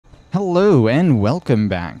Hello and welcome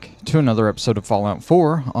back to another episode of Fallout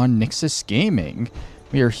 4 on Nyxus Gaming.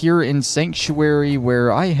 We are here in Sanctuary where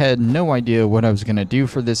I had no idea what I was going to do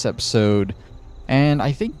for this episode, and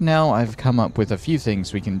I think now I've come up with a few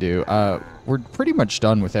things we can do. We're pretty much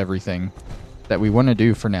done with everything that we want to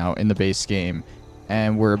do for now in the base game,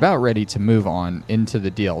 and we're about ready to move on into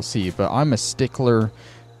the DLC, but I'm a stickler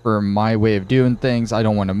for my way of doing things. I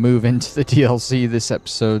don't want to move into the DLC this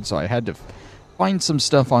episode, so I had to find some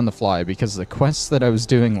stuff on the fly because the quests that I was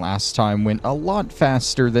doing last time went a lot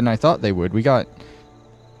faster than I thought they would. We got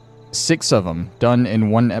 6 of them done in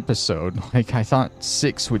one episode. Like, I thought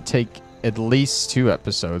 6 would take at least 2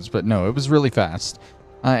 episodes, but no, it was really fast.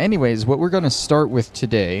 Anyways, what we're going to start with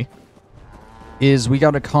today is we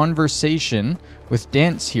got a conversation with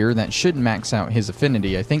Dance here that should max out his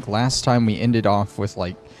affinity. I think last time we ended off with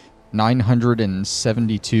like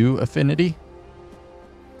 972 affinity.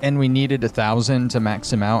 And we needed 1,000 to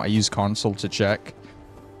max him out. I used console to check.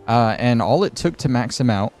 And all it took to max him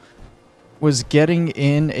out was getting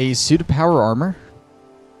in a suit of power armor,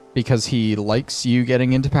 because he likes you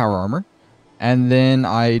getting into power armor. And then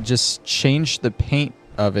I just changed the paint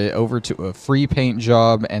of it over to a free paint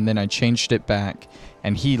job, and then I changed it back.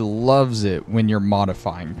 And he loves it when you're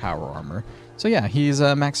modifying power armor. So yeah, he's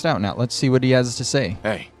maxed out now. Let's see what he has to say.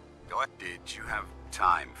 Hey. Did you have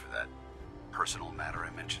time for that personal matter I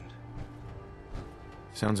mentioned?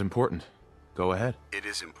 Sounds important. Go ahead. It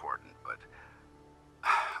is important, but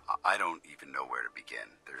I don't even know where to begin.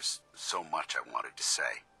 There's so much I wanted to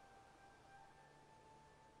say.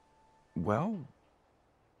 Well,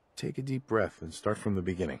 take a deep breath and start from the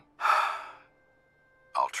beginning.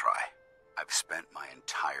 I'll try. I've spent my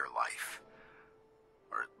entire life,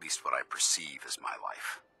 or at least what I perceive as my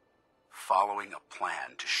life, following a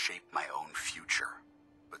plan to shape my own future.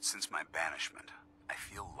 But since my banishment, I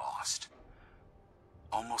feel lost.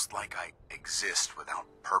 Almost like I exist without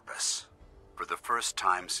purpose. For the first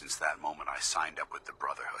time since that moment I signed up with the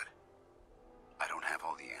Brotherhood, I don't have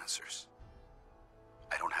all the answers.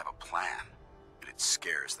 I don't have a plan, and it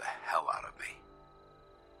scares the hell out of me.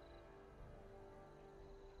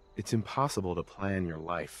 It's impossible to plan your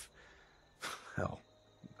life. Hell,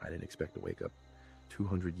 I didn't expect to wake up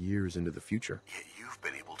 200 years into the future. Yet you've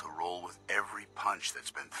been able to roll with every punch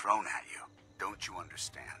that's been thrown at you. Don't you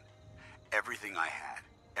understand? Everything I had,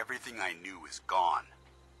 everything I knew is gone.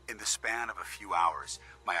 In the span of a few hours,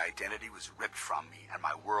 my identity was ripped from me and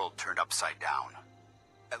my world turned upside down.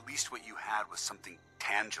 At least what you had was something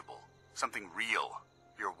tangible, something real.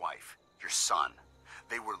 Your wife, your son.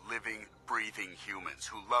 They were living, breathing humans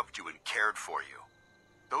who loved you and cared for you.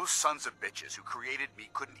 Those sons of bitches who created me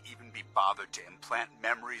couldn't even be bothered to implant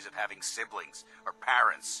memories of having siblings or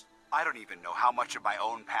parents. I don't even know how much of my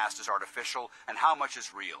own past is artificial and how much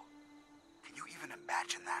is real. Can you even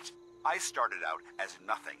imagine that? I started out as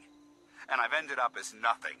nothing, and I've ended up as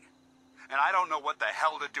nothing, and I don't know what the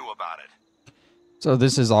hell to do about it. So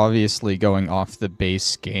this is obviously going off the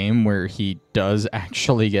base game where he does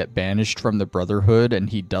actually get banished from the Brotherhood and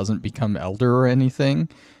he doesn't become Elder or anything.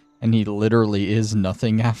 And he literally is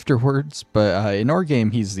nothing afterwards. But in our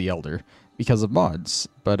game, he's the Elder because of mods.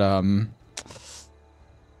 But,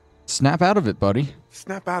 snap out of it, buddy.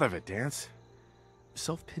 Snap out of it, Dance.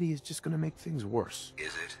 Self-pity is just gonna make things worse.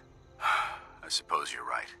 Is it? I suppose you're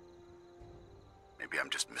right. Maybe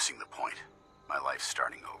I'm just missing the point. My life's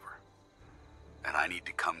starting over. And I need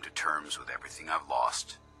to come to terms with everything I've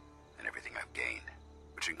lost and everything I've gained,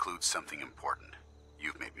 which includes something important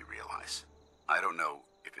you've made me realize. I don't know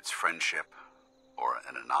if it's friendship or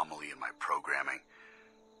an anomaly in my programming.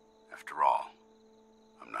 After all,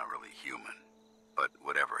 I'm not really human, but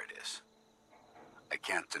whatever it is, I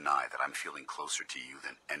can't deny that I'm feeling closer to you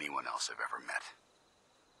than anyone else I've ever met.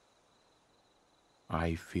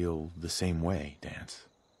 I feel the same way, Dance.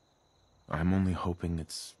 I'm only hoping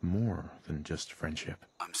it's more than just friendship.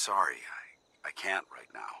 I'm sorry, I can't right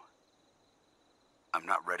now. I'm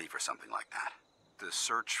not ready for something like that. The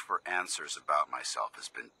search for answers about myself has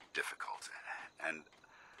been difficult, and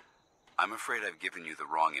I'm afraid I've given you the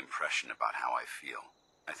wrong impression about how I feel.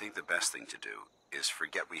 I think the best thing to do is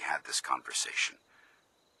forget we had this conversation,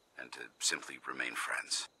 and to simply remain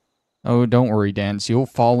friends. Oh, don't worry, Dance. You'll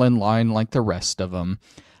fall in line like the rest of them.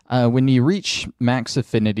 When you reach max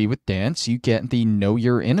affinity with Dance, you get the Know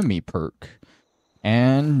Your Enemy perk.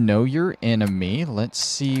 And Know Your Enemy, let's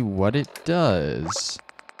see what it does.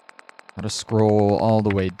 Gotta scroll all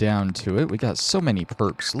the way down to it. We got so many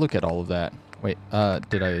perks. Look at all of that. Wait,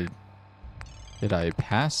 did I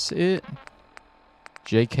pass it?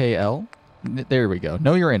 JKL? There we go.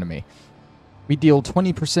 Know Your Enemy. We deal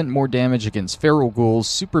 20% more damage against feral ghouls,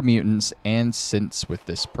 super mutants, and synths with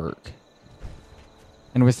this perk.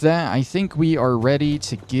 And with that, I think we are ready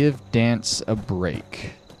to give Dance a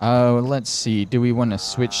break. Let's see. Do we want to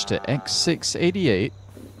switch to X688,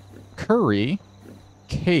 Curry,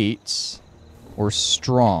 Kate, or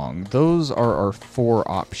Strong? Those are our 4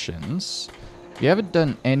 options. We haven't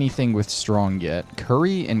done anything with Strong yet.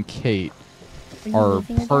 Curry and Kate are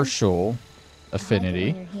partial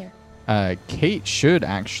affinity. Kate should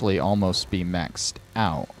actually almost be maxed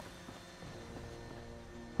out.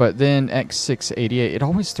 But then X688, it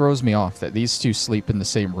always throws me off that these two sleep in the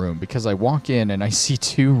same room because I walk in and I see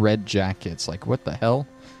 2 red jackets. Like, what the hell?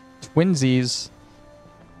 Twinsies.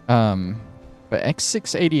 But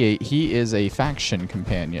X688, he is a faction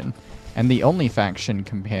companion. And the only faction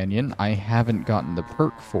companion I haven't gotten the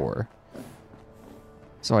perk for.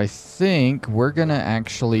 So I think we're going to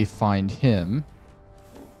actually find him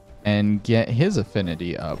and get his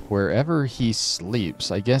affinity up wherever he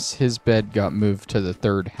sleeps. I guess his bed got moved to the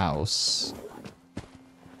 3rd house.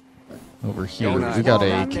 Over here. We got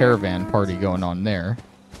a caravan party going on there.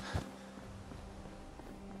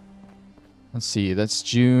 Let's see, that's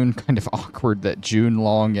June. Kind of awkward that June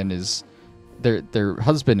Long and his... They're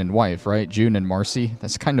husband and wife, right? June and Marcy.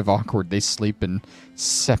 That's kind of awkward. They sleep in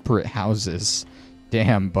separate houses.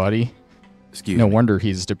 Damn, buddy. No wonder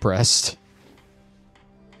he's depressed.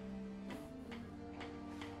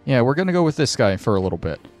 Yeah, we're going to go with this guy for a little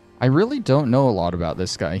bit. I really don't know a lot about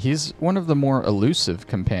this guy. He's one of the more elusive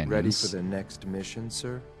companions. Ready for the next mission,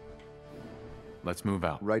 sir? Let's move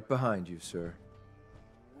out. Right behind you, sir.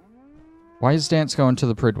 Why is Dance going to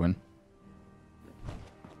the Pridwin?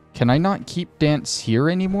 Can I not keep Dance here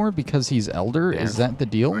anymore because he's elder? Is that the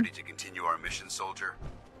deal? Ready to continue our mission, soldier?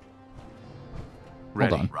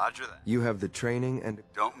 Hold on. Roger that. You have the training and...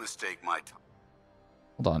 Don't mistake my time.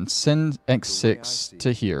 Hold on. Send X6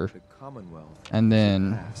 to here. The Commonwealth And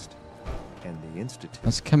then... and the Institute.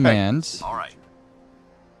 Let's command. All right.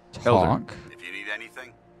 Talk. If you need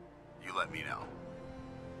anything, you let me know.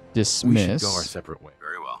 Dismiss. We should go our separate ways.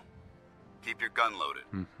 Very well. Keep your gun loaded.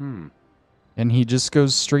 Mm-hmm. And he just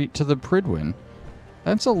goes straight to the Pridwin.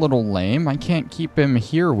 That's a little lame. I can't keep him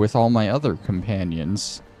here with all my other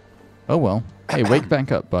companions. Oh well. Hey, wake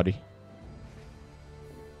back up, buddy.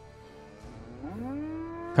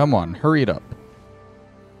 Come on, hurry it up.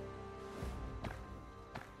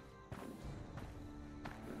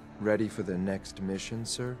 Ready for the next mission,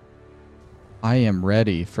 sir? I am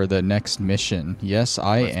ready for the next mission. Yes,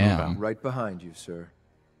 I am. Right behind you, sir.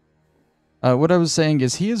 What I was saying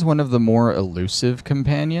is he is one of the more elusive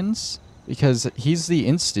companions because he's the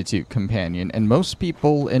Institute companion, and most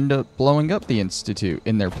people end up blowing up the Institute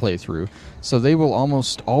in their playthrough, so they will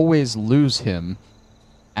almost always lose him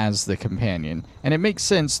as the companion. And it makes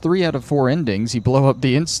sense. 3 out of 4 endings, you blow up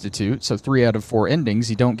the Institute, so 3 out of 4 endings,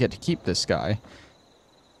 you don't get to keep this guy.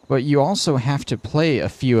 But you also have to play a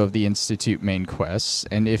few of the Institute main quests,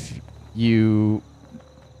 and if you...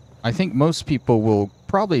 I think most people will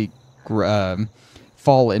probably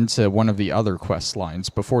fall into one of the other quest lines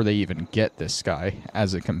before they even get this guy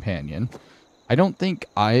as a companion. I don't think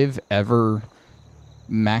I've ever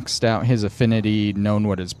maxed out his affinity, known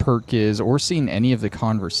what his perk is, or seen any of the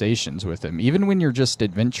conversations with him. Even when you're just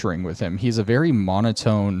adventuring with him, he's a very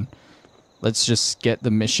monotone, let's just get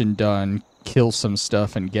the mission done, kill some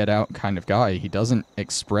stuff, and get out kind of guy. He doesn't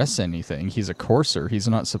express anything. He's a courser. He's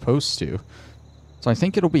not supposed to. So I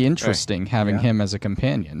think it'll be interesting having him as a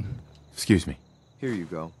companion. Excuse me. Here you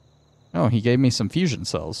go. Oh, he gave me some fusion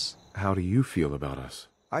cells. How do you feel about us?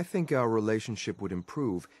 I think our relationship would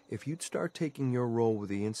improve if you'd start taking your role with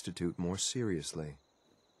the Institute more seriously.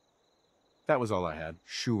 That was all I had.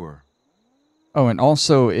 Sure. Oh, and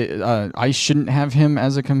also, I shouldn't have him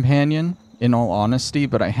as a companion, in all honesty,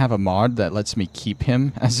 but I have a mod that lets me keep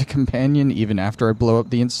him as a companion even after I blow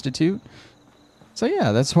up the Institute. So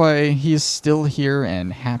yeah, that's why he's still here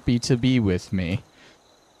and happy to be with me.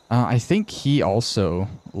 I think he also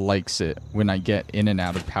likes it when I get in and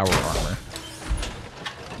out of power armor.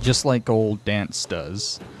 Just like old Dance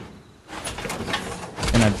does.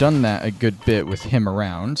 And I've done that a good bit with him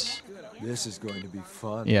around. This is going to be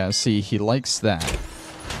fun. Yeah, see, he likes that.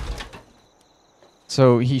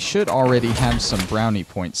 So he should already have some brownie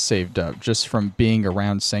points saved up just from being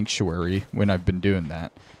around Sanctuary when I've been doing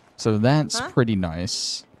that. So that's pretty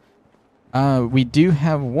nice. We do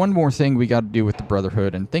have one more thing we got to do with the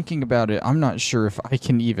Brotherhood, and thinking about it, I'm not sure if I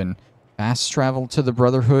can even fast travel to the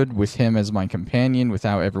Brotherhood with him as my companion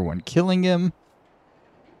without everyone killing him.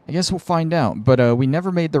 I guess we'll find out, but we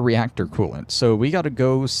never made the Reactor Coolant, so we got to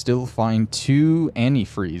go still find 2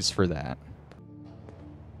 antifreeze for that.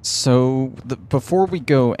 So, before we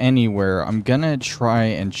go anywhere, I'm gonna try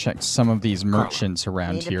and check some of these merchants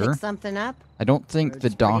around Need to here. pick something up? I don't think the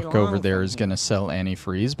It's dock pretty over long there from is here. gonna sell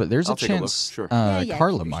antifreeze, but there's I'll a take a look, chance sure. Yeah,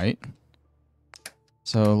 Carla sure. might.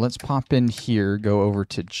 So let's pop in here, go over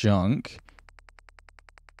to junk.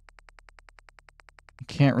 I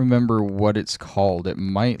can't remember what it's called. It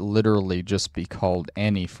might literally just be called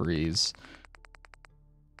antifreeze.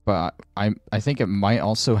 But I think it might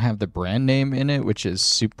also have the brand name in it, which is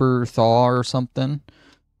Super Thaw or something.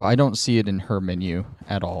 I don't see it in her menu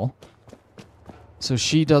at all. So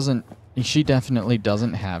she definitely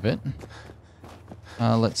doesn't have it.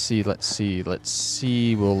 Let's see.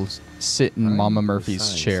 We'll sit in Mama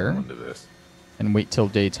Murphy's chair and wait till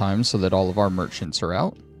daytime so that all of our merchants are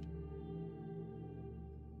out.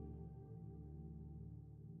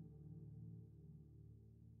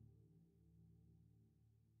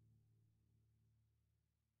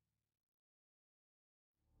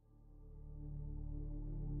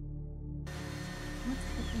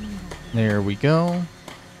 There we go.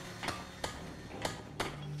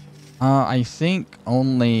 I think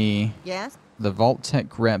only Yes? the Vault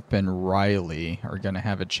Tech rep and Riley are going to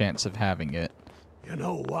have a chance of having it. You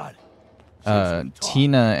know what?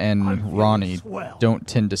 Tina and I'm feeling Ronnie swell. don't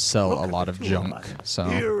tend to sell Look a at lot the of two junk, us so...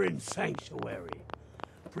 here in Sanctuary,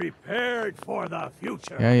 prepared for the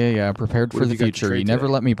future. Yeah, prepared What for have the you got to future. You trade never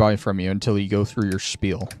today? let me buy from you until you go through your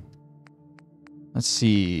spiel. Let's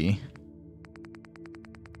see.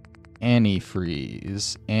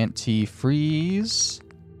 Antifreeze. Antifreeze.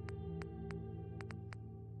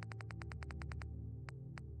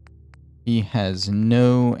 He has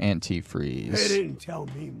no They antifreeze. didn't tell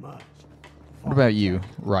me much. What about you,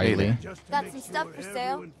 Riley? Just to Got make some stuff sure for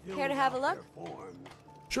sale. everyone Care fills to have a out look? their forms.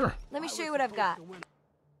 Sure. Let me show you what I've got.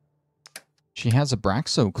 She has a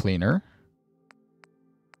Braxo cleaner.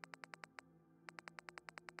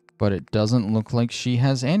 But it doesn't look like she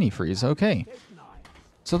has antifreeze. Okay.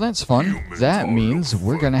 So that's fun. That means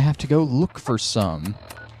we're going to have to go look for some.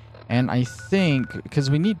 And I think,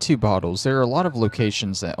 because we need 2 bottles, there are a lot of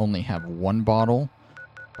locations that only have 1 bottle.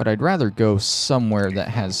 But I'd rather go somewhere that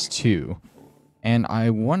has 2. And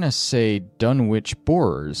I want to say Dunwich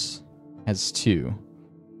Borers has 2.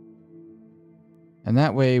 And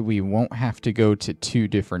that way we won't have to go to 2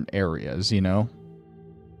 different areas, you know?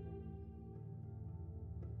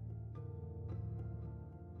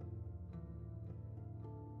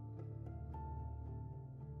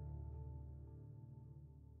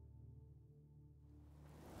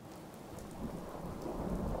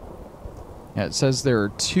 Yeah, it says there are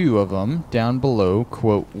 2 of them down below,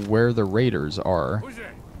 quote, where the raiders are.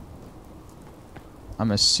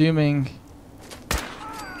 I'm assuming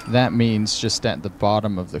that means just at the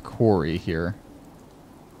bottom of the quarry here.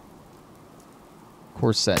 Of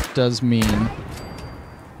course, that does mean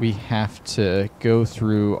we have to go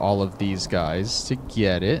through all of these guys to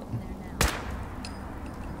get it.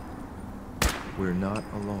 We're not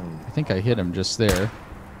alone. I think I hit him just there.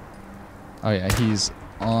 Oh yeah, he's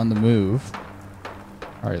on the move.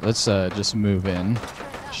 Alright, let's just move in,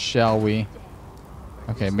 shall we?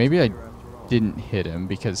 Okay, maybe I didn't hit him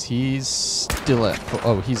because he's still at...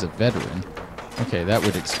 Oh, he's a veteran. Okay, that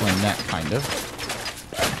would explain that, kind of.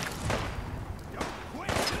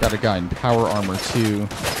 Got a guy in power armor, too.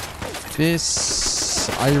 This...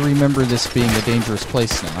 I remember this being a dangerous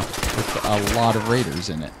place now, with a lot of raiders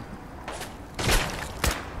in it.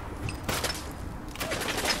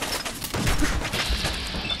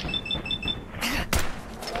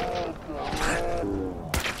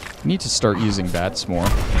 I need to start using VATS more.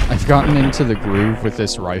 I've gotten into the groove with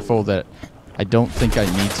this rifle that I don't think I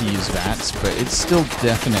need to use VATS, but it still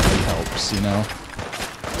definitely helps, you know?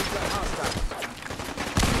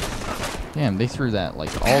 Damn, they threw that,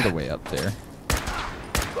 like, all the way up there.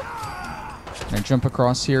 Can I jump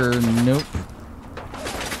across here? Nope.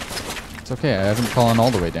 It's okay, I haven't fallen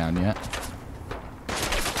all the way down yet.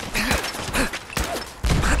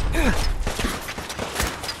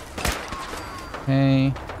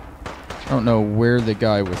 Okay. I don't know where the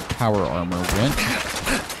guy with power armor went.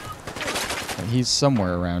 But he's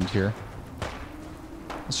somewhere around here.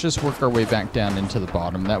 Let's just work our way back down into the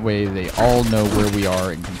bottom. That way they all know where we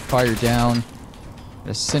are and can fire down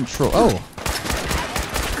a central... Oh!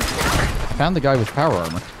 I found the guy with power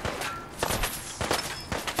armor.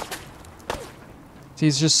 See,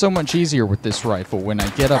 it's just so much easier with this rifle when I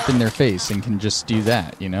get up in their face and can just do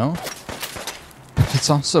that, you know? But it's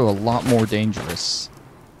also a lot more dangerous.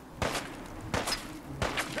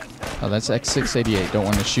 Oh, that's X688. Don't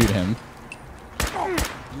want to shoot him.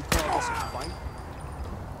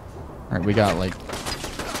 Alright, we got like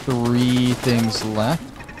 3 things left.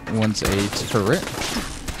 One's a turret.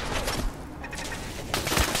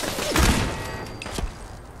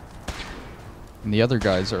 And the other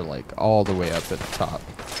guys are like all the way up at the top.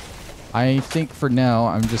 I think for now,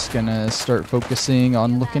 I'm just gonna start focusing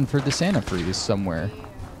on looking for this antifreeze somewhere.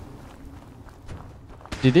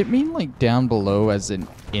 Did it mean like down below as in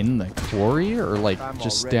the quarry, or like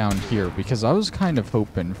just down here? Because I was kind of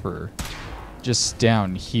hoping for just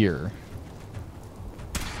down here.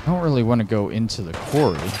 I don't really want to go into the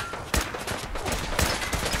quarry.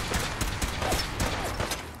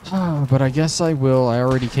 But I guess I will. I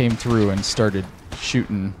already came through and started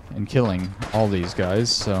shooting and killing all these guys,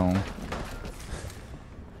 so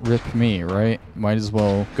rip me, right? Might as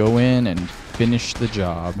well go in and finish the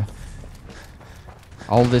job.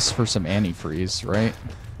 All this for some antifreeze, right?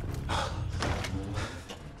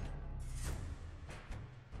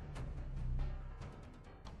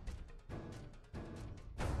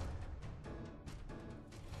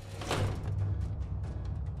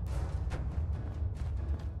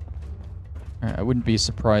 I wouldn't be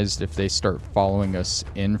surprised if they start following us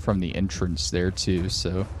in from the entrance there too,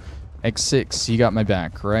 so X6, you got my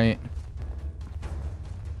back, right?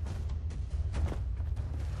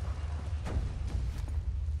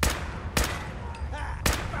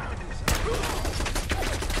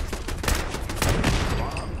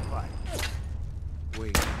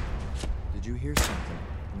 Wait, did you hear something?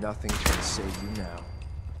 Nothing can save you now.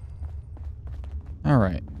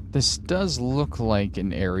 Alright, this does look like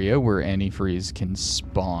an area where antifreeze can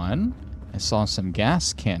spawn. I saw some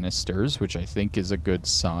gas canisters, which I think is a good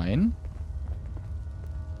sign.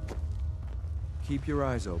 Keep your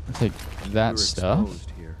eyes open. I'll take that You're stuff.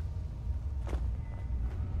 exposed here.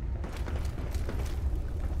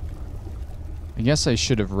 I guess I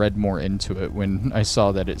should have read more into it when I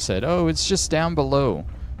saw that it said, oh, it's just down below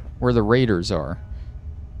where the raiders are.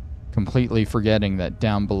 Completely forgetting that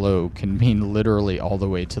down below can mean literally all the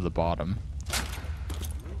way to the bottom.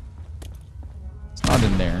 It's not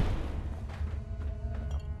in there.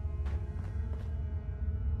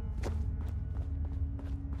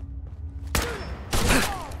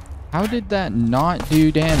 How did that not do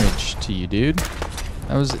damage to you, dude?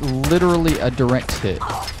 That was literally a direct hit.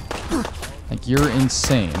 Like, you're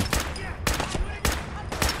insane.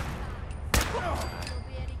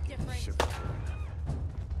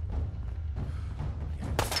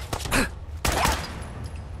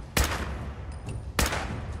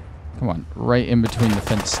 Come on, right in between the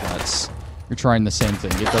fence slats. You're trying the same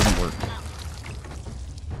thing. It doesn't work.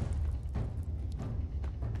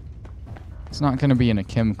 It's not going to be in a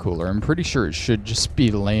chem cooler. I'm pretty sure it should just be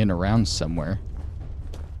laying around somewhere.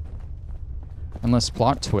 Unless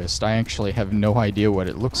plot twist, I actually have no idea what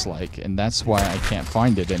it looks like, and that's why I can't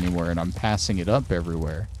find it anywhere, and I'm passing it up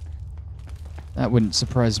everywhere. That wouldn't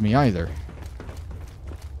surprise me either.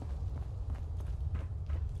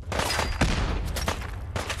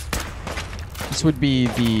 This would be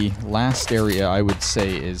the last area I would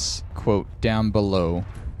say is, quote, down below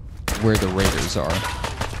where the raiders are.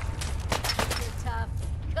 Tough.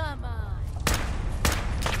 Come on.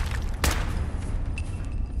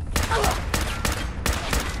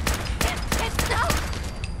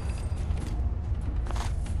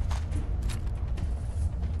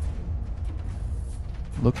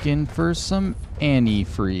 Looking for some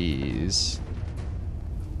antifreeze.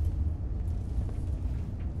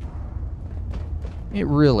 It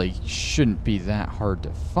really shouldn't be that hard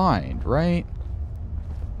to find, right?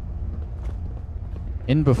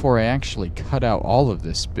 In before I actually cut out all of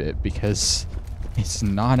this bit, because it's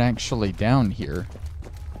not actually down here.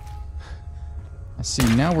 I see,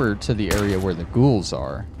 now we're to the area where the ghouls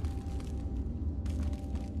are.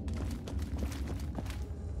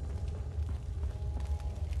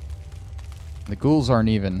 The ghouls aren't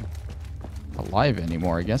even alive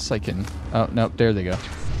anymore. I guess I can... Oh, nope, there they go.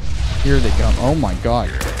 Here they come. Oh my god.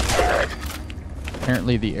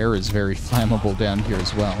 Apparently the air is very flammable down here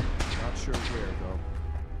as well. Not sure where,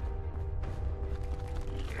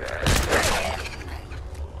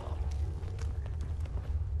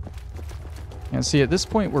 though. And see, at this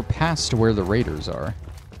point we're past where the raiders are.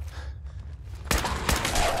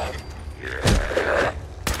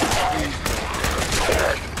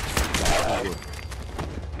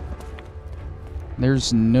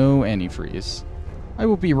 There's no antifreeze. I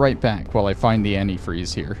will be right back while I find the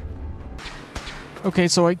antifreeze here. Okay,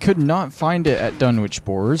 so I could not find it at Dunwich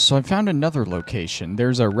Borers, so I found another location.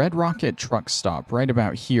 There's a Red Rocket truck stop right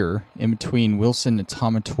about here, in between Wilson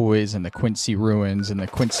Automatoys and the Quincy Ruins and the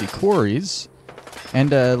Quincy Quarries. And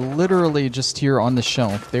literally just here on the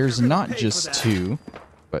shelf, there's not just 2,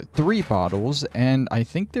 but 3 bottles, and I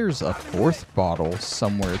think there's a 4th bottle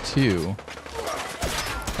somewhere too.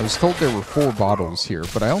 I was told there were 4 bottles here,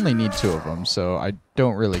 but I only need 2 of them, so I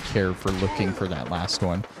don't really care for looking for that last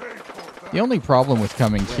one. The only problem with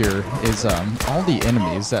coming here is all the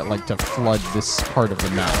enemies that like to flood this part of the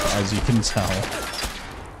map, as you can tell.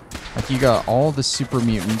 Like, you got all the super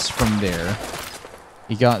mutants from there.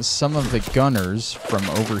 You got some of the gunners from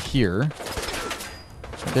over here.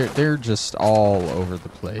 They're just all over the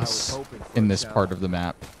place in this part of the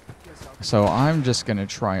map. So I'm just going to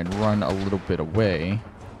try and run a little bit away.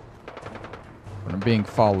 But I'm being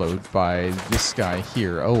followed by this guy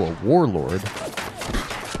here. Oh, a warlord.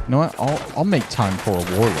 You know what? I'll make time for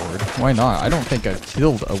a warlord. Why not? I don't think I've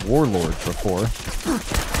killed a warlord before.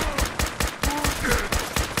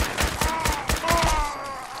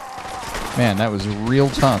 Man, that was real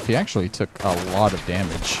tough. He actually took a lot of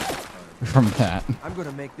damage from that. I'm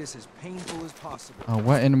gonna make this as painful as possible. Oh,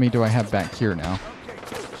 what enemy do I have back here now?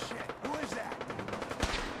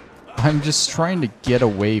 I'm just trying to get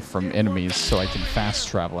away from enemies so I can fast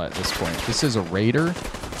travel at this point. This is a raider.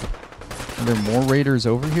 Are there more raiders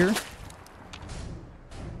over here?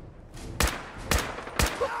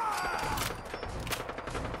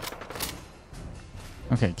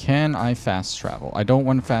 Okay, can I fast travel? I don't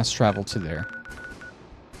want to fast travel to there.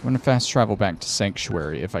 I want to fast travel back to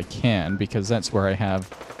Sanctuary if I can, because that's where I have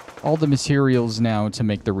all the materials now to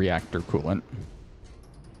make the reactor coolant.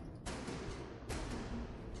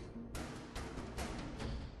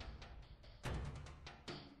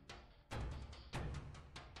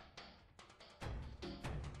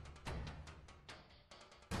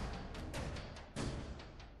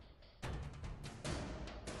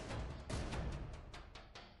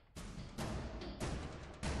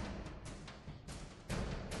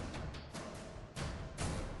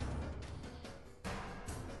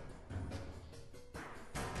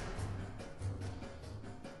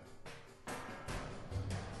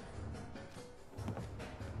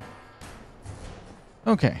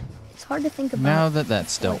 Okay. It's hard to think about. Now that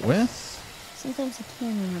that's dealt with, Sometimes I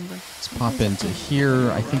can't remember. let's pop into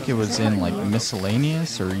here. I think it was in like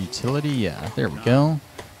miscellaneous or utility. Yeah, there we go.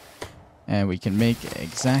 And we can make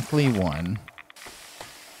exactly one.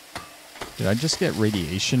 Did I just get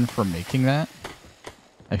radiation from making that?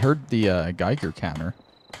 I heard the Geiger counter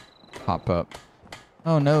pop up.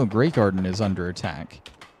 Oh no, Grey Garden is under attack.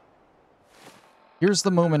 Here's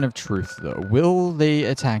the moment of truth though. Will they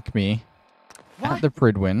attack me at the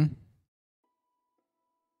Pridwin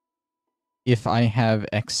if I have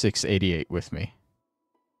X688 with me?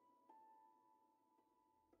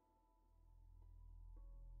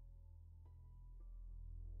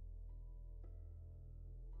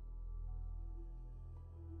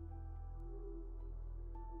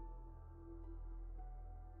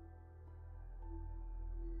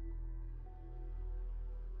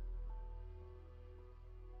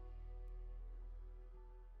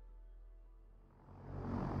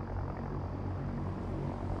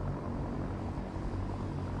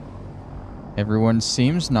 Everyone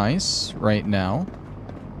seems nice right now.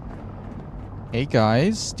 Hey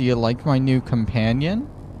guys, do you like my new companion?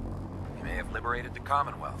 We may have liberated the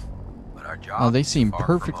Commonwealth, but our job Oh, they is seem far from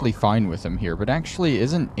perfectly over. fine with him here, but actually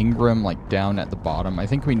isn't Ingram like down at the bottom? I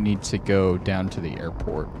think we need to go down to the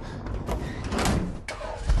airport.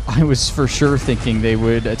 I was for sure thinking they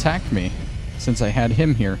would attack me since I had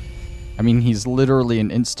him here. I mean, he's literally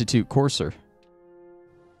an Institute courser.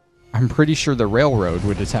 I'm pretty sure the railroad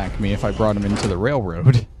would attack me if I brought him into the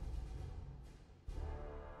railroad.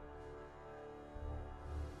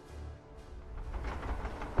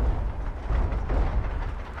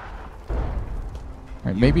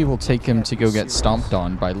 Alright, maybe we'll take him to go get stomped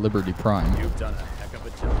on by Liberty Prime. You've done a heck of a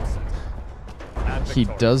job, Sentinel. He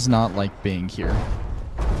does not like being here.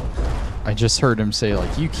 I just heard him say,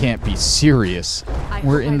 like, you can't be serious.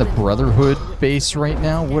 We're in the Brotherhood base right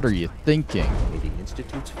now? What are you thinking? May the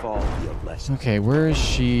Institute's fall be a lesson. Okay, where is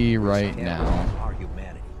she right now? Our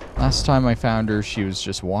humanity. Last time I found her, she was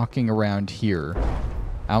just walking around here,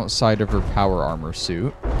 outside of her power armor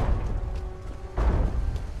suit.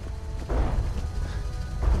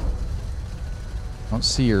 Don't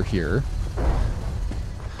see her here.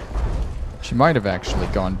 She might have actually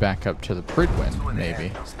gone back up to the Pridwin,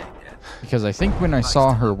 maybe. Because I think when I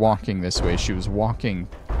saw her walking this way, she was walking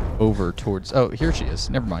over towards... Oh, here she is.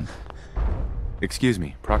 Never mind. Excuse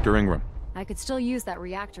me, Proctor Ingram. I could still use that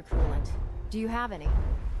reactor coolant. Do you have any?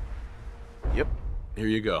 Yep, here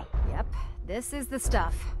you go. Yep, this is the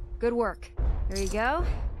stuff. Good work. Here you go.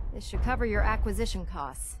 This should cover your acquisition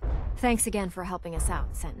costs. Thanks again for helping us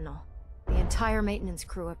out, Sentinel. The entire maintenance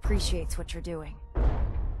crew appreciates what you're doing.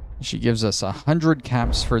 She gives us 100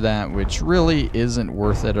 caps for that, which really isn't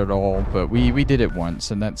worth it at all, but we did it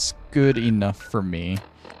once, and that's good enough for me.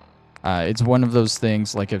 It's one of those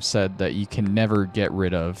things, like I've said, that you can never get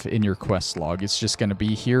rid of in your quest log. It's just going to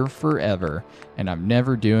be here forever, and I'm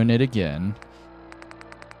never doing it again.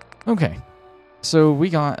 Okay, so we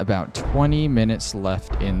got about 20 minutes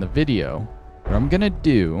left in the video. What I'm going to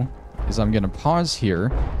do is I'm going to pause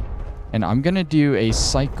here, and I'm going to do a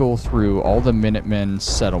cycle through all the Minutemen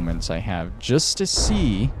settlements I have, just to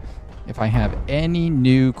see if I have any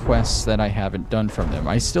new quests that I haven't done from them.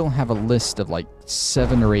 I still have a list of like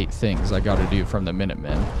 7 or 8 things I gotta do from the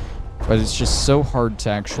Minutemen, but it's just so hard to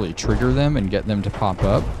actually trigger them and get them to pop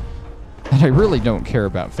up that I really don't care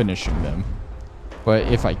about finishing them. But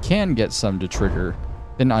if I can get some to trigger,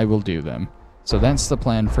 then I will do them. So that's the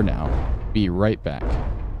plan for now. Be right back.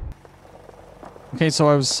 Okay, so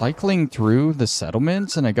I was cycling through the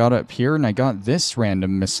settlements, and I got up here, and I got this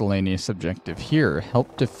random miscellaneous objective here.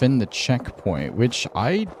 Help defend the checkpoint, which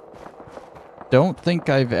I don't think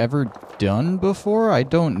I've ever done before. I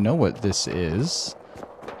don't know what this is.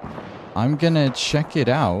 I'm gonna check it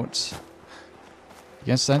out. I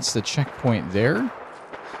guess that's the checkpoint there.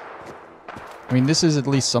 I mean, this is at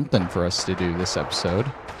least something for us to do this episode.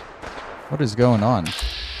 What is going on?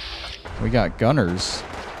 We got gunners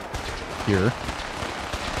here.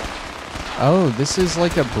 Oh, this is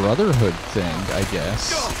like a Brotherhood thing, I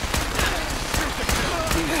guess.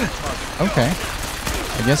 Okay.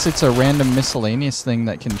 I guess it's a random miscellaneous thing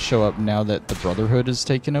that can show up now that the Brotherhood is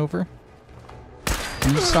taken over.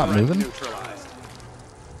 Can you stop moving?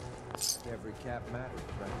 Every cap matters,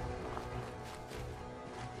 right?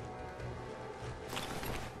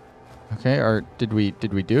 Okay, or did we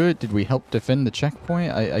do it? Did we help defend the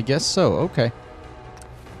checkpoint? I guess so. Okay.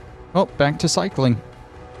 Oh, back to cycling.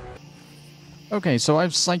 Okay, so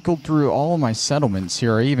I've cycled through all my settlements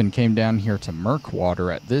here. I even came down here to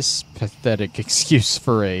Murkwater at this pathetic excuse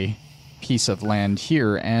for a piece of land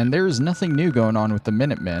here, and there is nothing new going on with the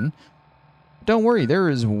Minutemen. Don't worry, there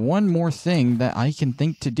is one more thing that I can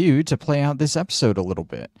think to do to play out this episode a little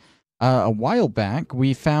bit. A while back,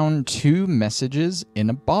 we found 2 messages in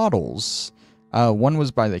a bottles. One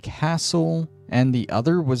was by the castle, and the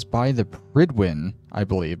other was by the Pridwin, I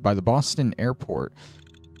believe, by the Boston airport.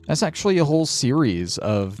 That's actually a whole series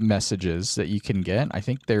of messages that you can get. I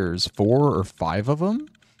think there's 4 or 5 of them.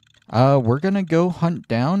 We're going to go hunt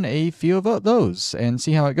down a few of those and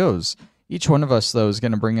see how it goes. Each one of us, though, is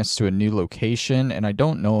going to bring us to a new location, and I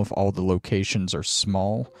don't know if all the locations are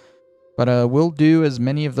small, but we'll do as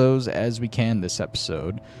many of those as we can this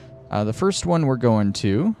episode. The first one we're going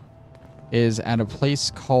to is at a place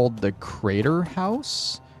called the Crater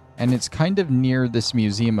House, and it's kind of near this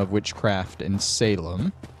Museum of Witchcraft in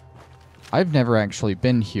Salem. I've never actually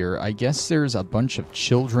been here. I guess there's a bunch of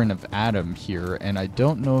children of Adam here, and I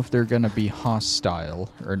don't know if they're going to be hostile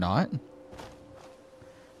or not.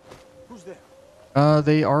 Who's there?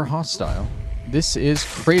 They are hostile. This is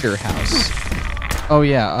Crater House. Oh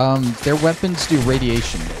yeah, their weapons do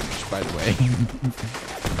radiation damage, by the way.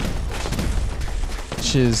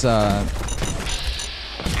 Which is,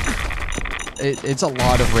 it's a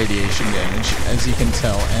lot of radiation damage, as you can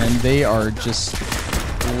tell, and they are just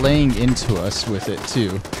laying into us with it, too.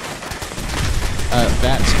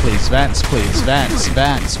 Vats, please, Vats, please, Vats,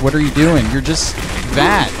 Vats, what are you doing? You're just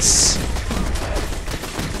Vats!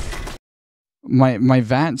 My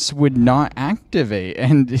Vats would not activate,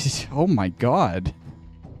 and oh my god.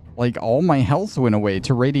 Like, all my health went away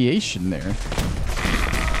to radiation there.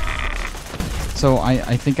 So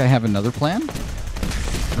I think I have another plan.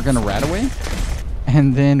 We're gonna rat away,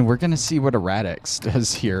 and then we're gonna see what a Rad-X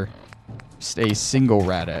does here. Just a single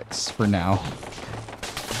Rad-X for now.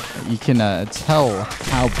 You can tell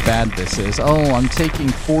how bad this is. Oh, I'm taking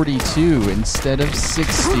 42 instead of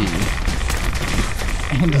 60.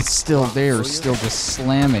 And it's still there, still just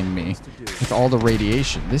slamming me with all the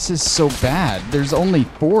radiation. This is so bad. There's only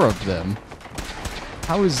 4 of them.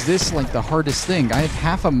 How is this like the hardest thing? I have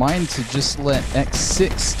half a mind to just let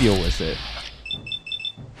X6 deal with it.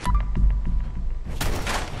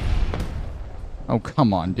 Oh,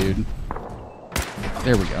 come on, dude.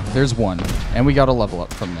 There we go. There's 1. And we got a level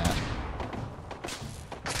up from that.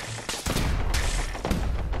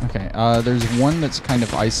 Okay, there's 1 that's kind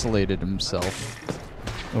of isolated himself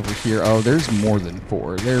over here. Oh, there's more than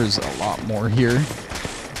 4. There's a lot more here.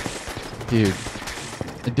 Dude,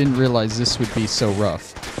 I didn't realize this would be so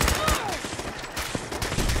rough.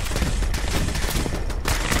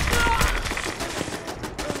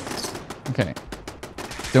 Okay.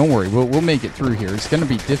 Don't worry, we'll make it through here. It's going to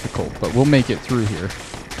be difficult, but we'll make it through here.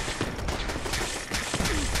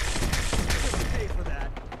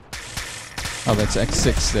 Oh, that's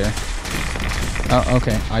X6 there. Oh,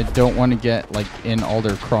 okay. I don't want to get, like, in all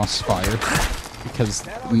their crossfire. because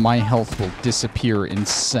my health will disappear in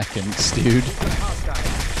seconds, dude.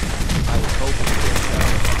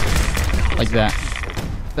 Like that.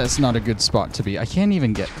 That's not a good spot to be. I can't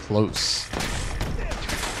even get close.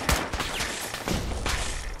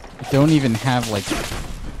 I don't even have like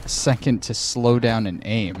a second to slow down and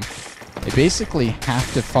aim. I basically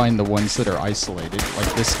have to find the ones that are isolated,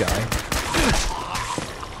 like this guy.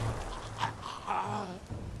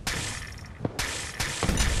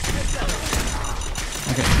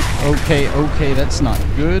 Okay, that's not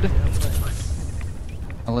good.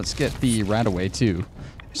 Now let's get the rat away too.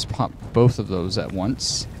 Just pop both of those at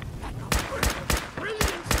once.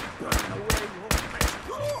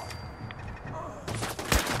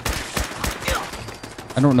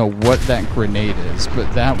 I don't know what that grenade is,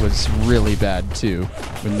 but that was really bad too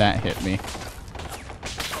when that hit me.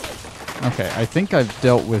 Okay, I think I've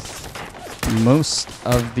dealt with most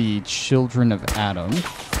of the children of Adam.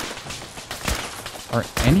 Are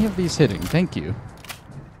any of these hitting? Thank you.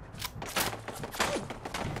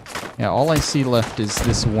 Yeah, all I see left is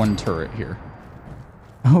this one turret here.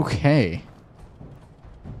 Okay.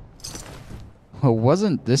 Well,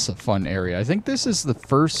 wasn't this a fun area? I think this is the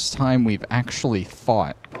first time we've actually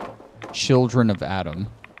fought children of Adam.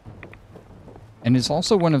 And it's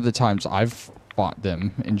also one of the times I've fought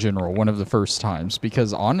them in general, one of the first times.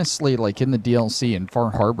 Because honestly, like in the DLC in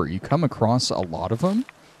Far Harbor, you come across a lot of them.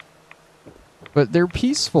 But they're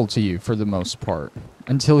peaceful to you for the most part,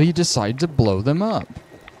 until you decide to blow them up.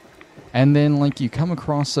 And then, like, you come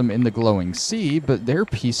across them in the glowing sea, but they're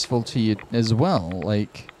peaceful to you as well.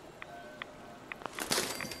 Like,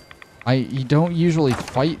 you don't usually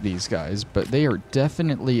fight these guys, but they are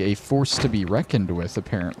definitely a force to be reckoned with,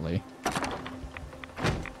 apparently.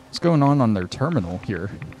 What's going on their terminal here?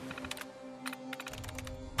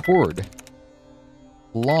 Horde.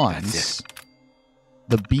 Lawns.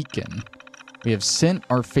 The beacon. We have sent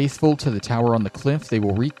our faithful to the tower on the cliff. They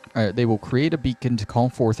will create a beacon to call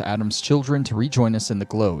forth Adam's children to rejoin us in the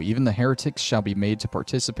glow. Even the heretics shall be made to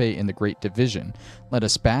participate in the great division. Let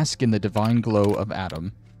us bask in the divine glow of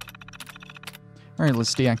Adam. All right,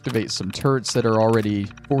 let's deactivate some turrets that are already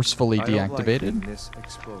forcefully deactivated. This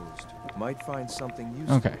exposed. Might find something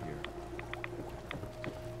useful Okay. here.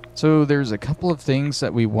 So there's a couple of things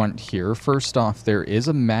that we want here. First off, there is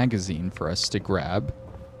a magazine for us to grab.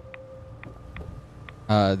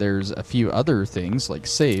 There's a few other things like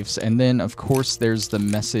safes, and then of course there's the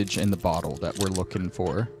message in the bottle that we're looking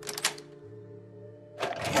for.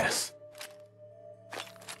 Yes.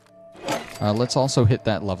 Let's also hit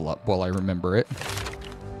that level up while I remember it.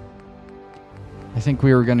 I think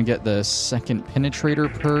we were going to get the second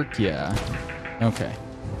penetrator perk. Yeah. Okay.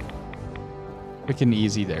 Quick and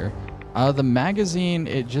easy there. The magazine,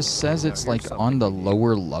 it just says it's like on the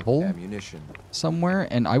lower level Ammunition. somewhere,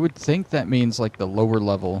 and I would think that means like the lower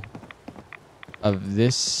level of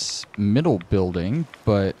this middle building,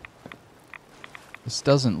 but this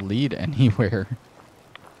doesn't lead anywhere.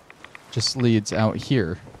 Just leads out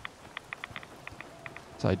here.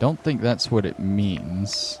 So I don't think that's what it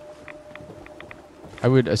means. I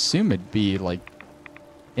would assume it'd be like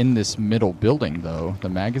in this middle building though, the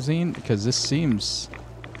magazine, because this seems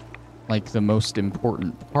like the most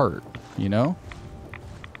important part, you know?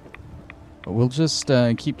 But we'll just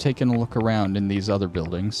keep taking a look around in these other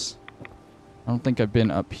buildings. I don't think I've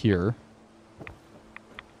been up here.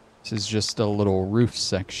 This is just a little roof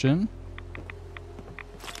section.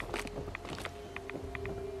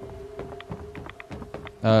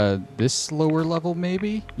 This lower level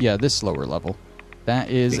maybe? Yeah, this lower level. That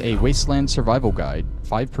is a Wasteland Survival Guide.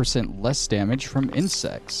 5% less damage from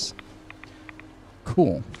insects.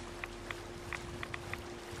 Cool.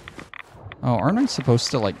 Oh, aren't I supposed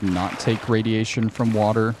to, like, not take radiation from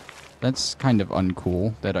water? That's kind of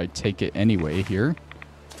uncool that I take it anyway here.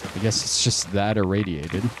 I guess it's just that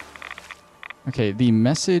irradiated. Okay, the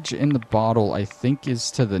message in the bottle, I think, is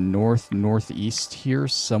to the northeast here,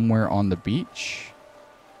 somewhere on the beach.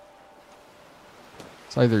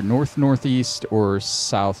 It's either northeast or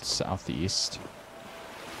southeast.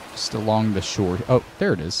 Just along the shore. Oh,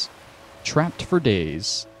 there it is. Trapped for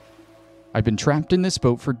days. I've been trapped in this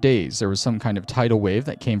boat for days. There was some kind of tidal wave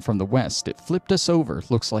that came from the west. It flipped us over.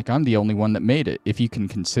 Looks like I'm the only one that made it. If you can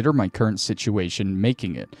consider my current situation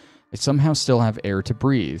making it. I somehow still have air to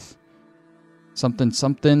breathe. Something,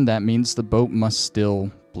 something, that means the boat must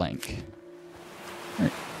still blank.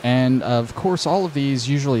 Right. And, of course, all of these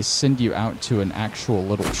usually send you out to an actual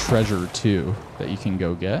little treasure, too, that you can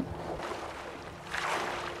go get.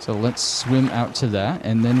 So let's swim out to that,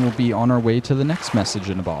 and then we'll be on our way to the next message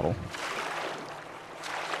in a bottle.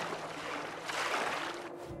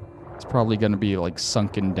 It's Probably going to be, like,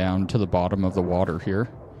 sunken down to the bottom of the water here.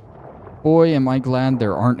 Boy, am I glad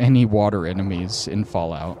there aren't any water enemies in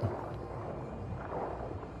Fallout.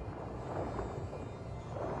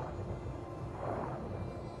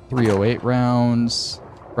 .308 rounds,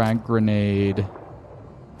 frag grenade,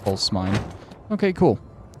 pulse mine. Okay, cool.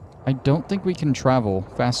 I don't think we can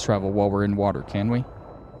fast travel while we're in water, can we?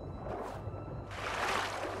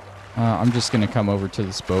 I'm just going to come over to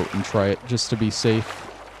this boat and try it just to be safe.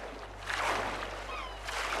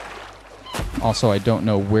 Also, I don't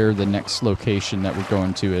know where the next location that we're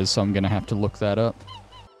going to is, so I'm going to have to look that up.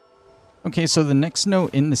 Okay, so the next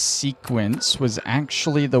note in the sequence was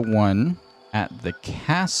actually the one at the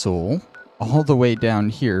castle all the way down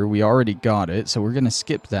here. We already got it, so we're going to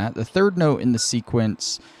skip that. The third note in the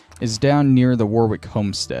sequence is down near the Warwick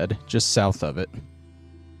homestead, just south of it.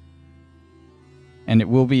 And it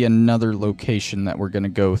will be another location that we're going to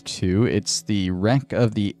go to. It's the wreck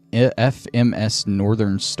of the FMS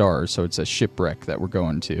Northern Star, so it's a shipwreck that we're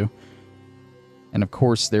going to. And of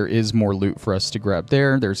course, there is more loot for us to grab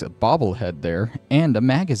there. There's a bobblehead there, and a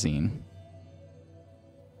magazine.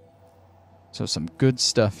 So some good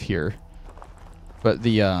stuff here. But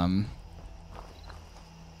the,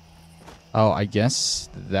 oh, I guess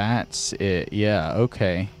that's it. Yeah,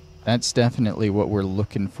 okay. That's definitely what we're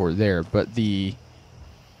looking for there. But the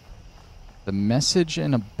message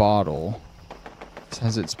in a bottle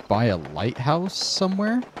says it's by a lighthouse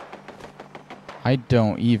somewhere? I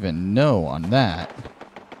don't even know on that.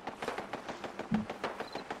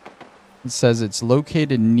 It says it's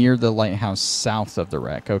located near the lighthouse south of the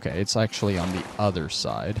wreck. Okay, it's actually on the other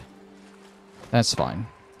side. That's fine.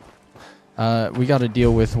 We got to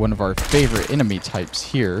deal with one of our favorite enemy types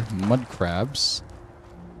here, mud crabs.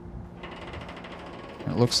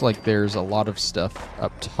 It looks like there's a lot of stuff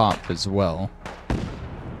up top as well.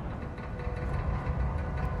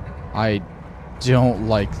 I don't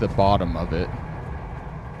like the bottom of it.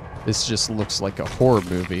 This just looks like a horror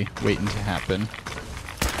movie waiting to happen.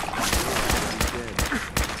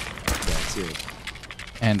 That's it.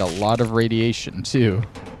 And a lot of radiation, too.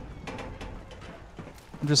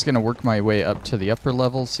 I'm just going to work my way up to the upper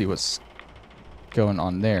level, see what's going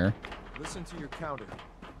on there. Listen to your counter.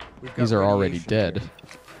 These are already dead.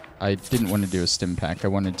 I didn't want to do a stim pack. I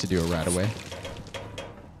wanted to do a rataway.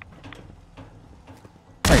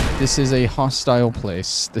 Alright, this is a hostile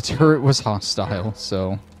place. The turret was hostile,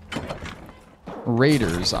 so...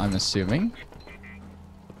 Raiders, I'm assuming.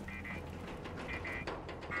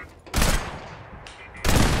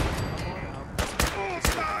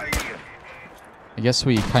 I guess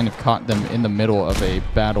we kind of caught them in the middle of a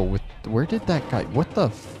battle with... Where did that guy... What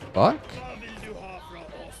the fuck?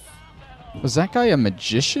 Was that guy a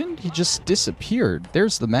magician? He just disappeared.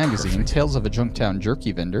 There's the magazine. Tales of a Junktown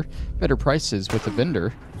Jerky Vendor. Better prices with a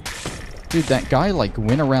vendor. Dude, that guy, like,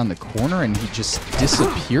 went around the corner and he just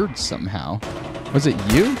disappeared somehow. Was it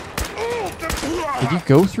you? Did you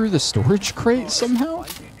go through the storage crate somehow?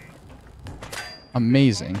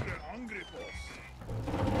 Amazing.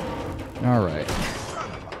 Alright.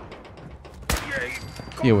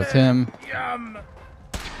 Deal with him.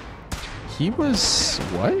 He was...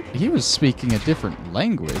 what? He was speaking a different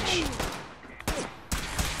language. You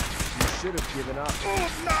should have given up.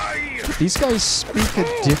 These guys speak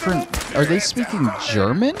a different... Are they speaking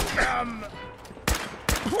German?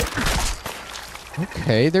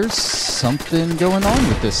 Okay, there's something going on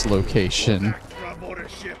with this location.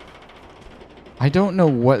 I don't know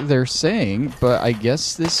what they're saying, but I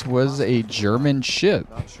guess this was a German ship.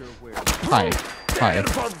 Hi. Hi.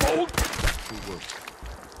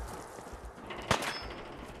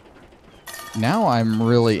 Now I'm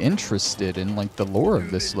really interested in, like, the lore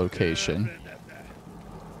of this location.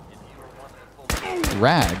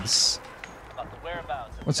 Rags.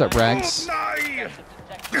 What's up, Rags?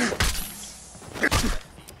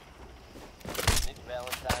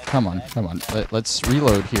 Come on, come on. Let's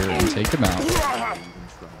reload here and take him out.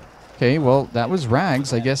 Okay, well, that was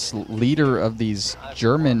Rags, I guess, leader of these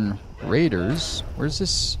German raiders. Where's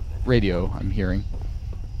this radio I'm hearing?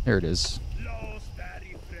 There it is.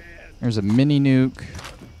 There's a mini nuke.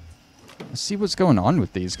 Let's see what's going on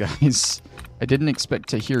with these guys. I didn't expect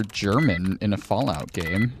to hear German in a Fallout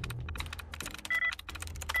game.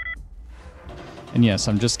 And yes,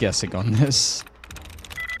 I'm just guessing on this.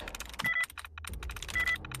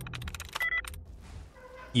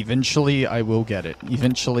 Eventually, I will get it.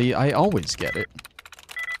 Eventually, I always get it.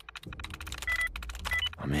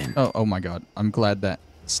 I'm in. Oh my god. I'm glad that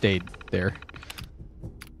stayed there.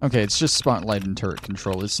 Okay, it's just spotlight and turret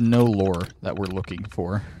control. It's no lore that we're looking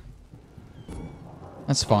for.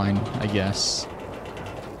 That's fine, I guess.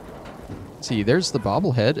 See, there's the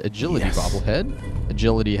bobblehead, agility Yes. bobblehead.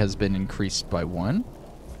 Agility has been increased by 1.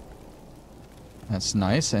 That's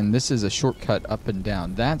nice, and this is a shortcut up and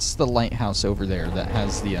down. That's the lighthouse over there that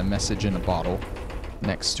has the message in a bottle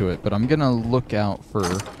next to it. But I'm gonna look out for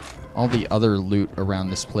all the other loot around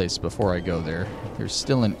this place before I go there. There's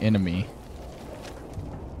still an enemy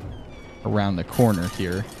around the corner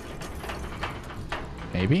here.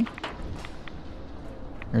 Maybe?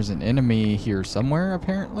 There's an enemy here somewhere,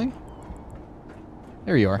 apparently.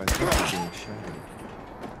 There you are. My thoughts are being shattered.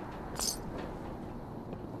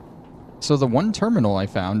 So the one terminal I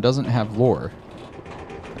found doesn't have lore.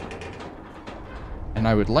 And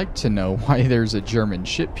I would like to know why there's a German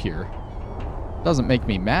ship here. Doesn't make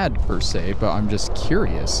me mad, per se, but I'm just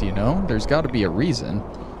curious, you know? There's got to be a reason.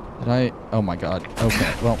 Oh my god.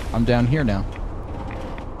 Okay, well, I'm down here now.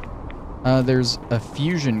 There's a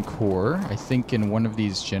fusion core, I think, in one of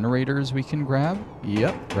these generators we can grab.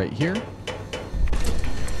 Yep, right here.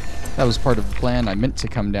 That was part of the plan. I meant to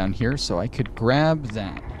come down here so I could grab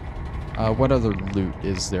that. What other loot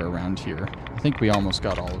is there around here? I think we almost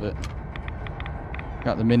got all of it.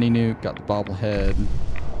 Got the mini nuke, got the bobblehead.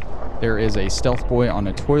 There is a stealth boy on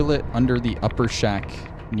a toilet under the upper shack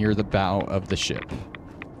near the bow of the ship.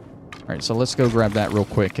 Alright, so let's go grab that real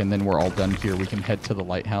quick, and then we're all done here. We can head to the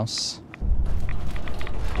lighthouse.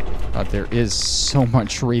 God, there is so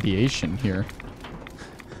much radiation here.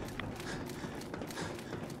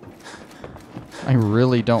 I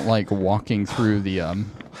really don't like walking through the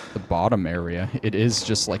bottom area. It is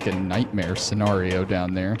just like a nightmare scenario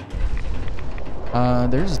down there.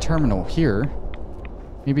 There's a terminal here.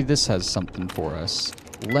 Maybe this has something for us.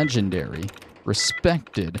 Legendary.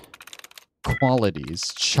 Respected.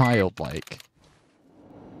 Qualities. Childlike.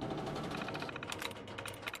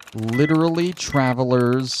 Literally,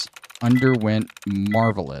 travelers underwent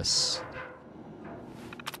marvelous.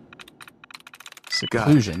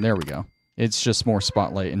 Seclusion. There we go. It's just more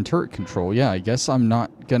spotlight and turret control. Yeah, I guess I'm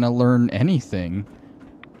not gonna learn anything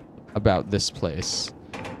about this place.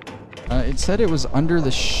 It said it was under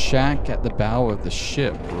the shack at the bow of the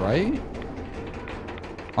ship, right?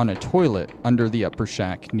 On a toilet under the upper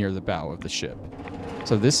shack near the bow of the ship.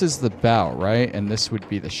 So this is the bow, right? And this would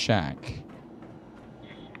be the shack.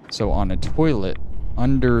 So on a toilet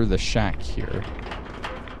under the shack here.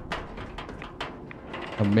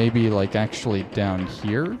 Or maybe like actually down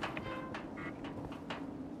here?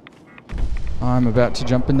 I'm about to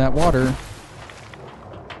jump in that water.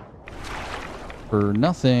 For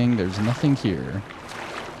nothing. There's nothing here.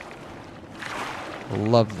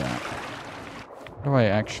 Love that. How do I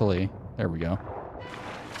actually... There we go.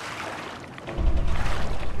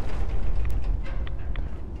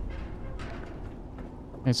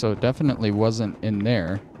 Okay, so it definitely wasn't in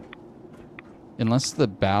there. Unless the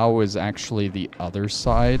bow is actually the other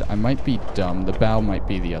side. I might be dumb. The bow might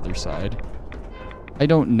be the other side. I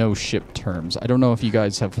don't know ship terms. I don't know if you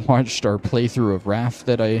guys have watched our playthrough of Raft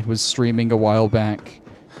that I was streaming a while back.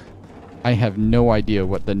 I have no idea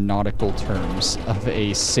what the nautical terms of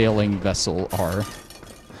a sailing vessel are.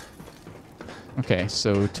 Okay,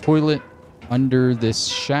 so toilet under this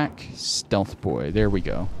shack, stealth boy. There we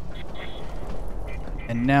go.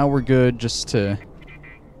 And now we're good just to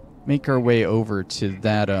make our way over to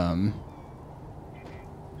that,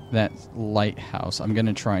 that lighthouse. I'm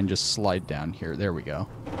gonna try and just slide down here. There we go.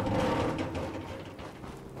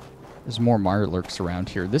 There's more Mirelurks around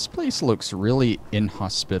here. This place looks really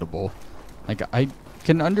inhospitable. Like, I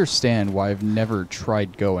can understand why I've never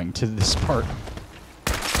tried going to this part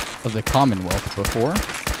of the Commonwealth before.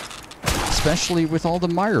 Especially with all the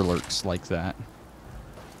Mirelurks like that.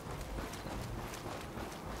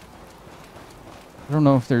 I don't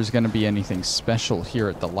know if there's gonna be anything special here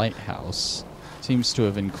at the lighthouse. Seems to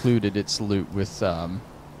have included its loot with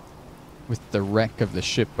the wreck of the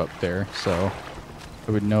ship up there, so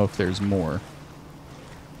I would know if there's more.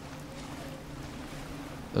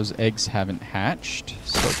 Those eggs haven't hatched,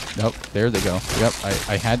 so nope, there they go. Yep,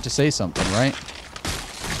 I had to say something, right?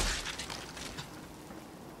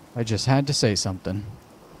 I just had to say something.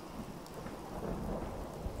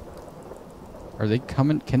 Are they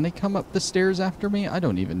coming? Can they come up the stairs after me? I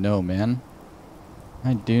don't even know, man.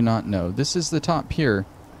 I do not know. This is the top here.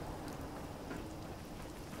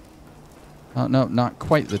 Oh, no, not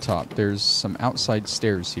quite the top. There's some outside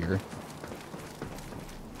stairs here.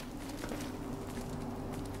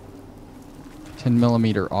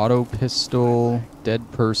 10mm auto pistol,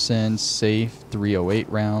 dead person, safe, 308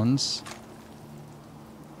 rounds.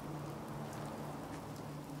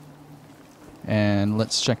 And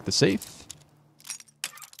let's check the safe.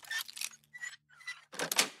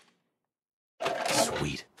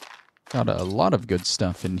 Sweet. Got a lot of good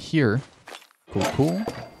stuff in here. Cool, cool.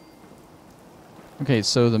 Okay,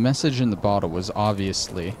 so the message in the bottle was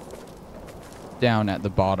obviously down at the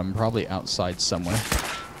bottom, probably outside somewhere.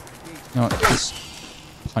 No, just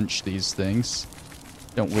punch these things.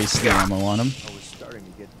 Don't waste the ammo on them. I was starting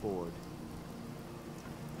to get bored.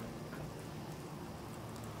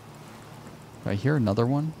 Do I hear another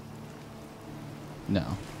one? No.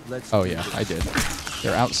 Oh yeah, I did.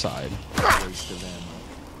 They're outside. Waste of ammo.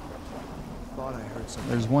 Thought I heard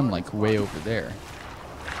something. There's one like way over there.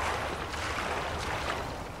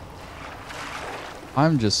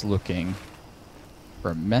 I'm just looking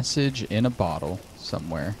for a message in a bottle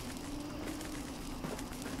somewhere.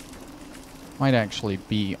 Might actually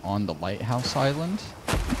be on the lighthouse island,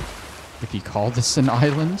 if you call this an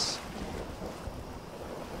island.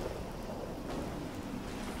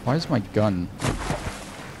 Why is my gun?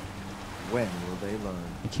 When will they learn?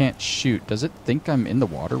 I can't shoot. Does it think I'm in the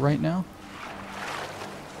water right now?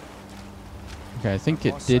 Okay, I think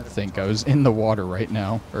it did think I was in the water right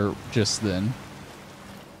now, or just then.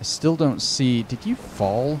 I still don't see... Did you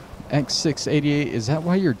fall, X688? Is that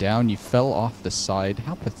why you're down? You fell off the side?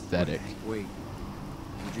 How pathetic. Wait.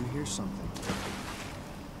 Did you hear something?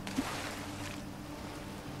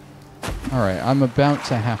 Alright, I'm about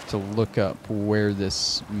to have to look up where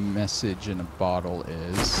this message in a bottle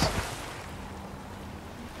is.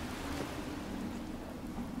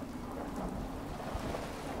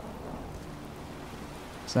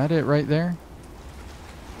 Is that it right there?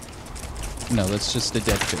 No, that's just a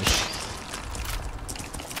dead fish.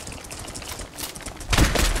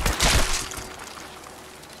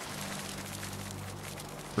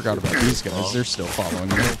 Forgot about these guys. They're still following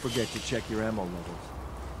me. Don't forget to check your ammo levels.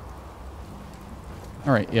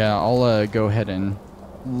 Alright, yeah, I'll go ahead and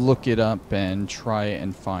look it up and try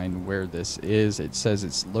and find where this is. It says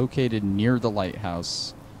it's located near the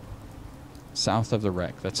lighthouse, south of the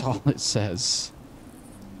wreck. That's all it says.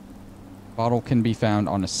 Bottle can be found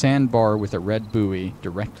on a sandbar with a red buoy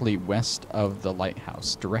directly west of the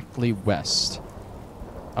lighthouse. Directly west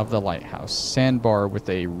of the lighthouse. Sandbar with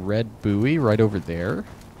a red buoy right over there.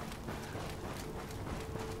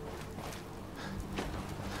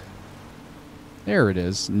 There it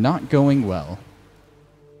is. Not going well.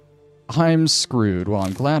 I'm screwed. Well,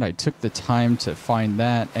 I'm glad I took the time to find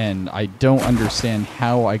that, and I don't understand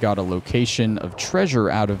how I got a location of treasure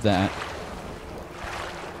out of that.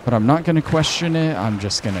 But I'm not going to question it. I'm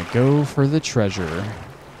just going to go for the treasure.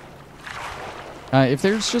 If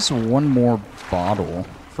there's just one more bottle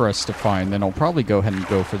for us to find, then I'll probably go ahead and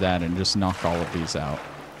go for that and just knock all of these out.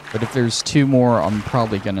 But if there's two more, I'm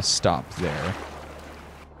probably going to stop there.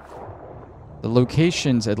 The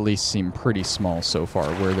locations at least seem pretty small so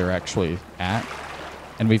far where they're actually at.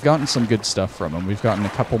 And we've gotten some good stuff from them. We've gotten a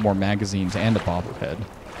couple more magazines and a bobblehead.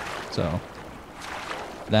 So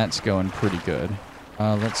that's going pretty good.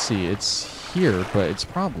 Let's see. It's here, but it's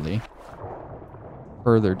probably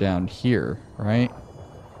further down here, right?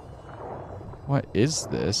 What is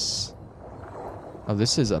this? Oh,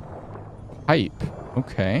 this is a pipe.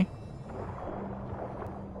 Okay.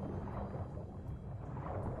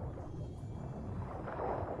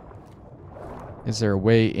 Is there a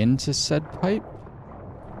way into said pipe?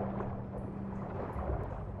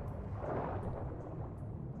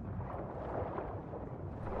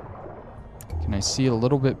 Can I see a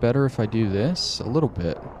little bit better if I do this? A little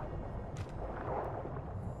bit.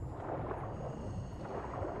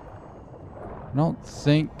 I don't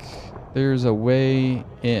think there's a way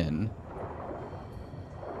in.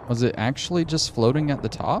 Was it actually just floating at the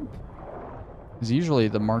top? Because usually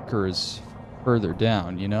the marker is further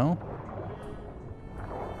down, you know?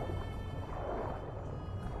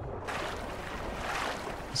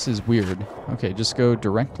 This is weird. Okay, just go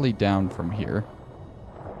directly down from here.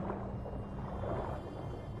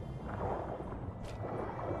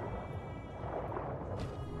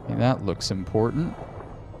 Okay, that looks important.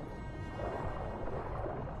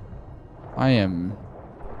 I am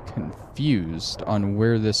confused on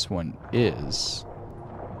where this one is.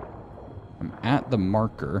 I'm at the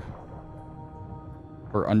marker,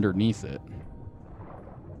 or underneath it.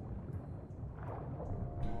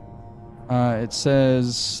 It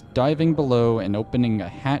says, diving below and opening a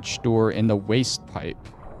hatch door in the waste pipe.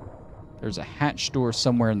 There's a hatch door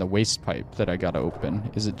somewhere in the waste pipe that I gotta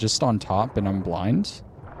open. Is it just on top and I'm blind?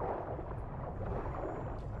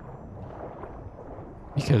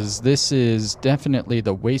 Because this is definitely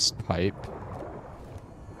the waste pipe.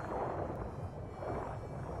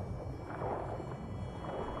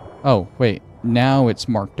 Oh, wait. Now it's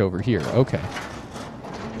marked over here. Okay.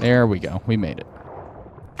 There we go. We made it.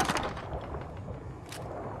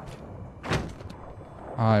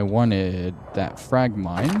 I wanted that frag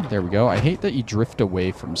mine. There we go. I hate that you drift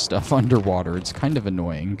away from stuff underwater. It's kind of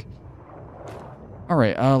annoying.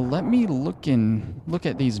 Alright, let me look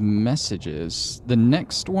at these messages. The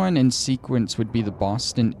next one in sequence would be the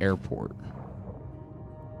Boston Airport.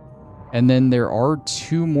 And then there are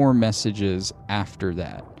 2 more messages after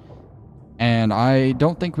that. And I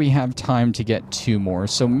don't think we have time to get 2 more,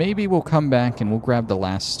 so maybe we'll come back and we'll grab the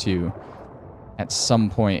last 2 at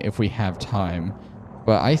some point if we have time.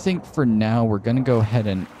 But I think for now we're going to go ahead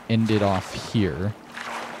and end it off here.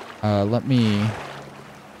 Let me...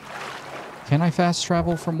 Can I fast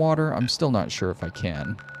travel from water? I'm still not sure if I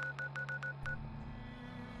can.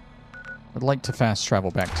 I'd like to fast travel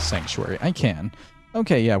back to Sanctuary. I can.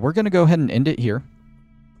 Okay, yeah, we're going to go ahead and end it here.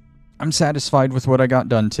 I'm satisfied with what I got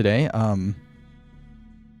done today.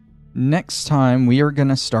 Next time, we are going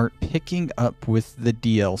to start picking up with the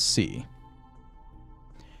DLC.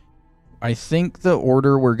 I think the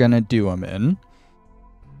order we're going to do them in...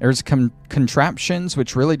 There's contraptions,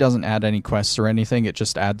 which really doesn't add any quests or anything. It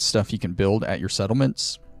just adds stuff you can build at your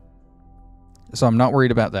settlements. So I'm not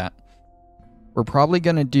worried about that. We're probably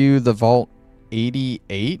going to do the Vault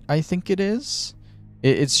 88, I think it is.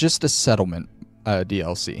 It's just a settlement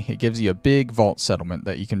DLC. It gives you a big vault settlement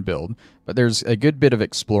that you can build. But there's a good bit of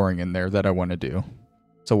exploring in there that I want to do.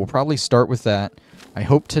 So we'll probably start with that. I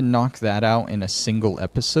hope to knock that out in a single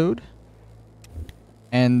episode.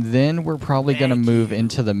 And then we're probably going to move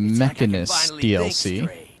into the Mechanist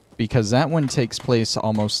DLC, because that one takes place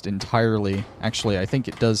almost entirely... Actually, I think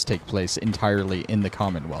it does take place entirely in the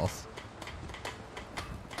Commonwealth.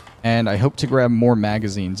 And I hope to grab more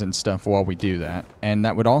magazines and stuff while we do that. And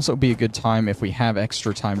that would also be a good time if we have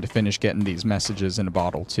extra time to finish getting these messages in a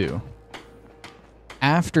bottle, too.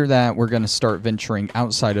 After that, we're going to start venturing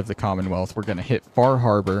outside of the Commonwealth. We're going to hit Far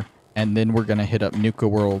Harbor, and then we're going to hit up Nuka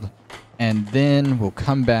World. And then we'll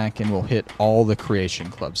come back and we'll hit all the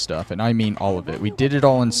Creation Club stuff. And I mean all of it. We did it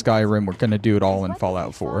all in Skyrim. We're going to do it all in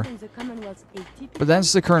Fallout 4. But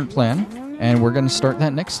that's the current plan. And we're going to start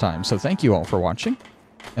that next time. So thank you all for watching.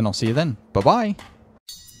 And I'll see you then. Bye-bye.